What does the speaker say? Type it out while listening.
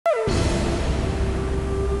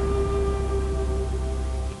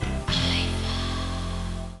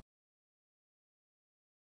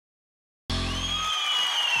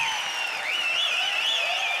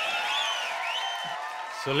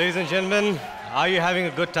So, ladies and gentlemen, are you having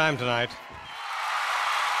a good time tonight?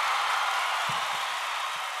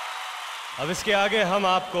 अब इसके आगे हम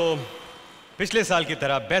आपको पिछले साल की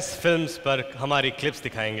तरह बेस्ट फिल्म्स पर हमारी क्लिप्स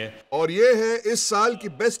दिखाएंगे। और ये है इस साल की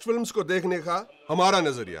बेस्ट फिल्म्स को देखने का हमारा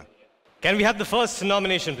नजरिया। Can we have the first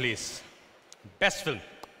nomination, please? Best film.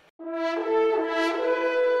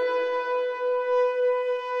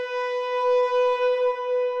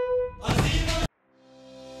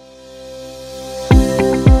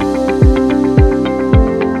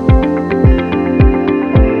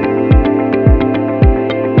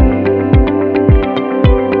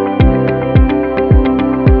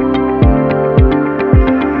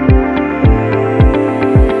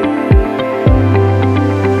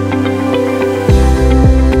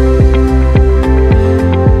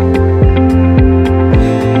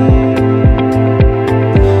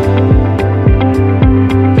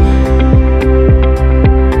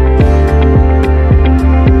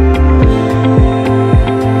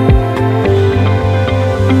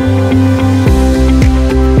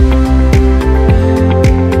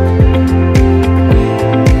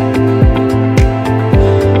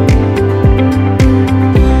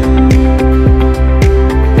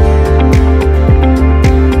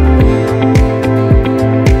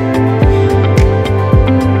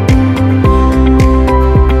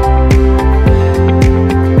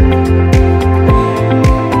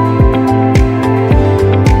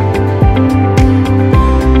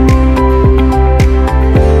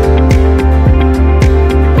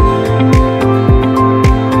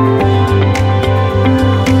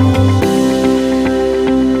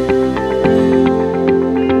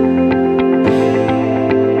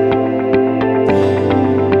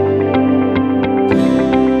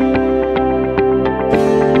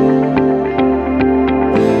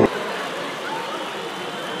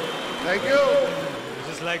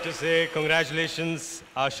 Congratulations,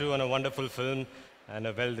 Ashu, on a wonderful film and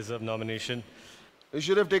a well-deserved nomination. You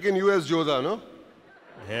should have taken you as Jodha, no?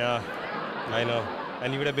 Yeah, I know.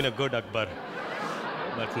 And you would have been a good Akbar.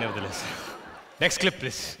 But nevertheless. Next clip,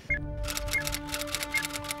 please.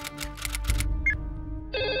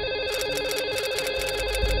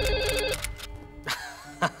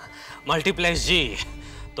 Multiplex जी,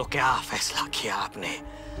 तो क्या फैसला किया आपने?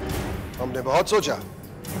 हमने बहुत सोचा,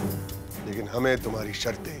 लेकिन हमें तुम्हारी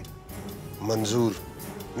शर्तें मंजूर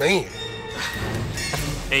नहीं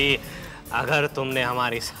है। अगर तुमने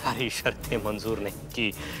हमारी सारी शर्तें मंजूर नहीं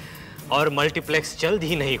की और मल्टीप्लेक्स जल्द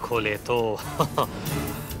ही नहीं खोले तो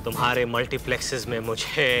तुम्हारे मल्टीप्लेक्सेस में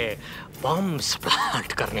मुझे बॉम्ब्स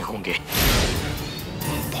प्लांट करने होंगे।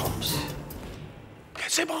 बॉम्ब्स?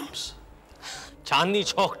 कैसे bombs? Chandni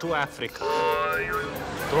Chowk to Africa,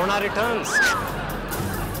 Drona returns,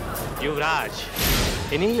 Yuvraj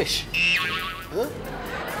in English,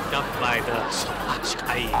 by the समाज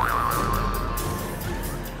खाई।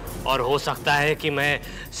 और हो सकता है कि मैं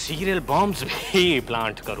सीरियल बॉम्ब्स भी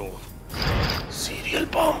प्लांट करूं। Serial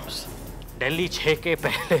bombs? दिल्ली 6 के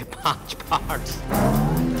पहले 5 पार्ट्स।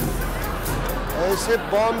 ऐसे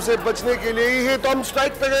बॉम्ब से बचने के लिए ही तो हम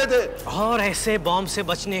स्ट्राइक पे गए थे। और ऐसे बॉम्ब से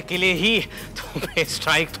बचने के लिए ही तुम्हें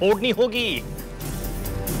स्ट्राइक तोड़नी होगी।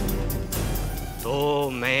 तो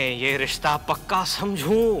मैं ये रिश्ता पक्का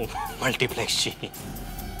समझूं, मल्टीप्लेक्स जी।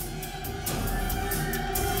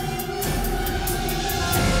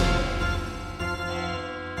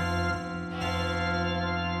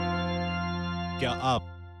 क्या आप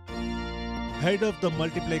head of the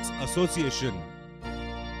multiplex association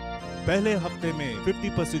पहले हफ्ते में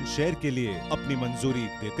 50% शेयर के लिए अपनी मंजूरी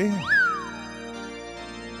देते हैं?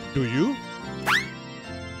 Do you?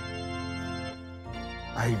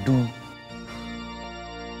 I do.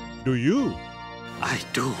 Do you? I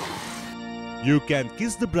do. You can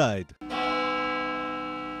kiss the bride.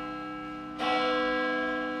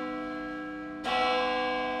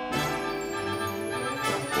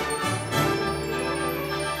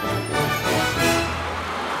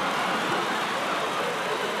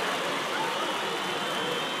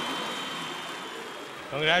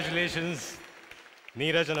 Congratulations,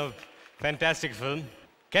 Neeraj, on a fantastic film.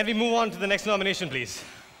 Can we move on to the next nomination, please?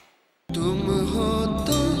 तुम हो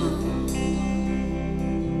तो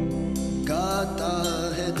गाता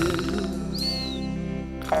है दिल,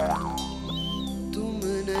 तुम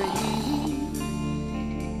नहीं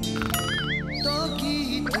तो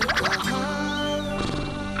गीत कहाँ,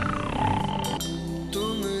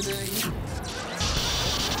 तुम नहीं।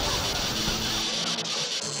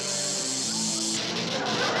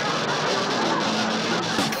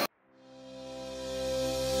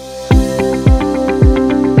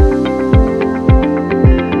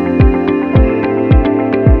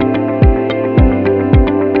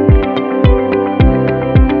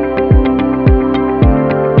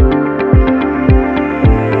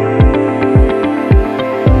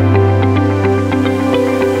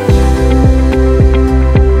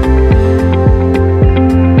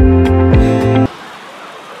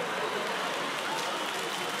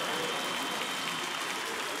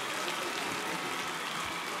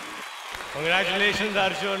 Congratulations,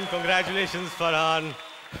 Arjun. Congratulations, Farhan.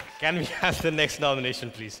 Can we have the next nomination,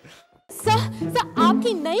 please? Sir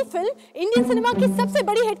आपकी नई फिल्म इंडियन सिनेमा की सबसे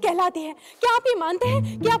बड़ी हिट कहलाती है। क्या आप ये मानते हैं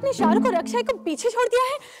कि आपने शाहरुख और अक्षय को पीछे छोड़ दिया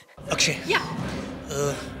है? अक्षय? या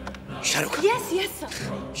शाहरुख? Yes yes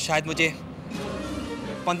sir. शायद मुझे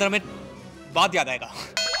 15 मिनट बाद याद आएगा।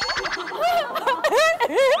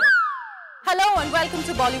 Hello and welcome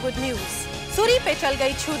to Bollywood news. Suri पे चल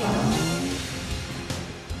गई छुरी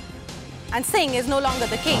and Singh is no longer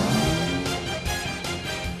the king.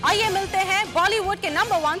 आइए मिलते हैं बॉलीवुड के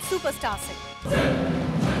नंबर 1 सुपरस्टार से।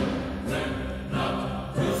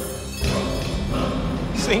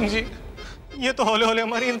 सिंह जी, ये तो हौले हौले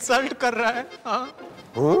हमारी इंसल्ट कर रहा है। हाँ?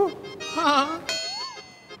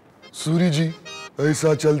 सूरी जी,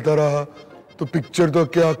 ऐसा चलता रहा तो पिक्चर तो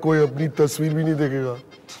क्या कोई अपनी तस्वीर भी नहीं देखेगा।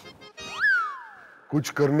 कुछ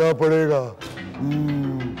करना पड़ेगा।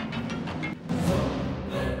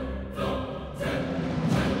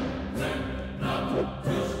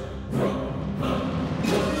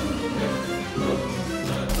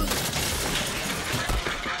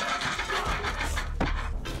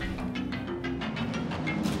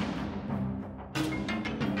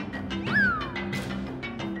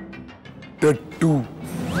 टट्टू।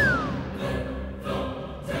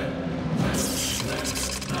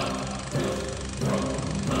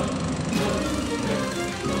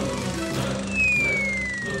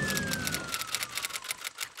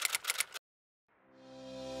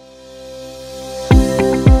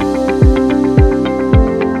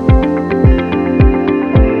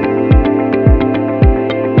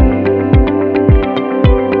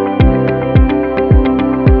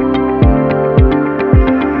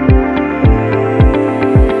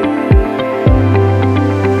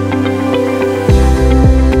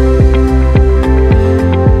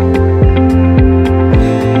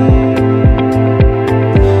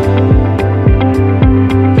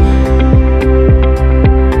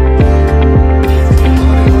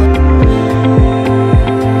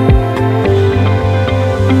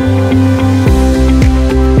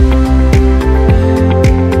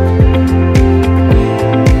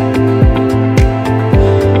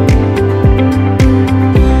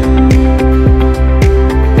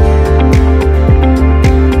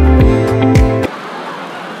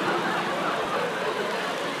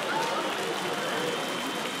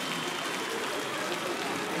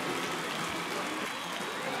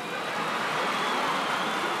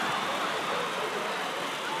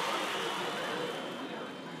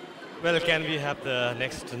 Well, can we have the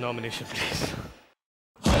next nomination, please?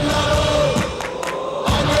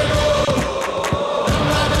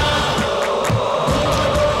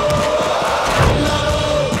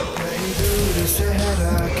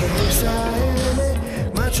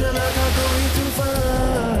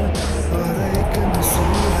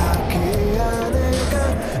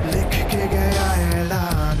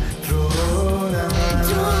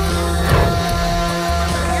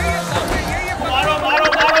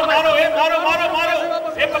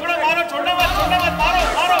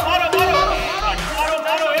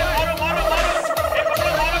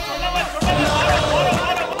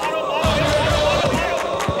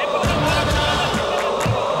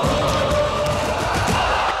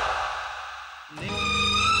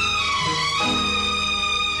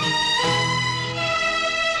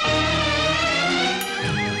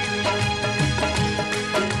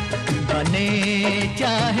 बने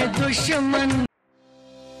चाहे दुश्मन।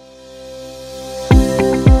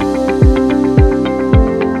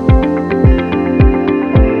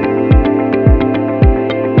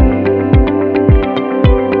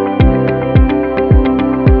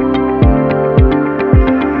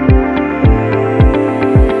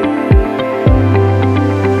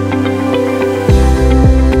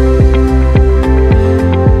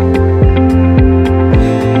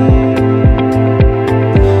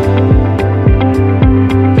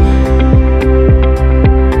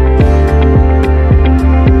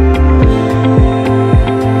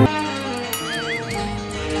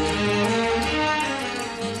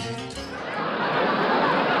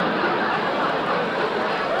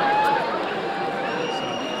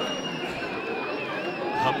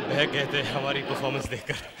 हम बह गए थे हमारी परफॉर्मेंस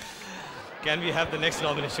देखकर। Can we have the next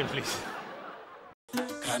nomination, please?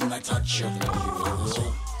 Can I touch you?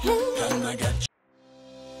 Can I get you?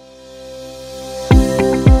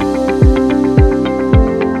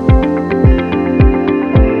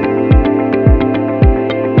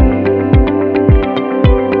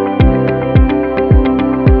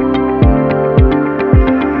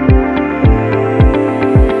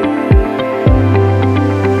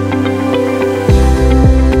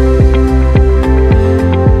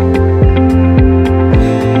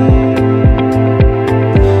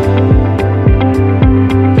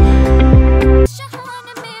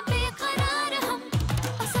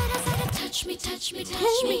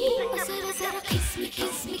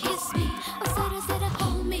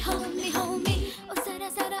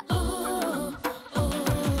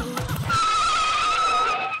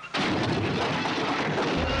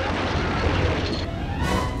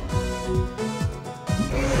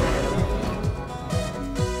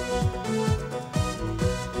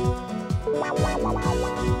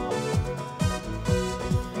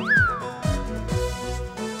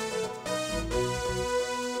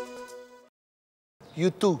 You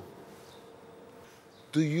too.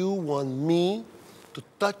 Do you want me to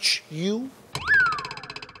touch you?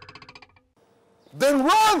 Then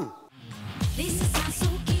run!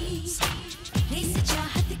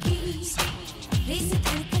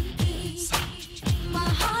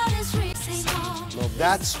 Now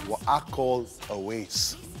that's what I call a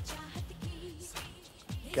waste.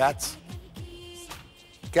 Cats?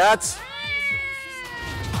 Cats?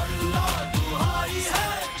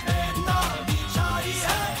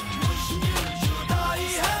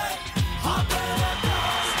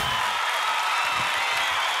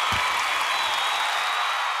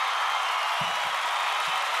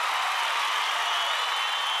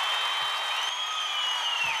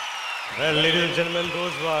 Well, ladies and gentlemen,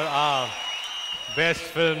 those were our best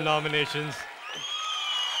film nominations.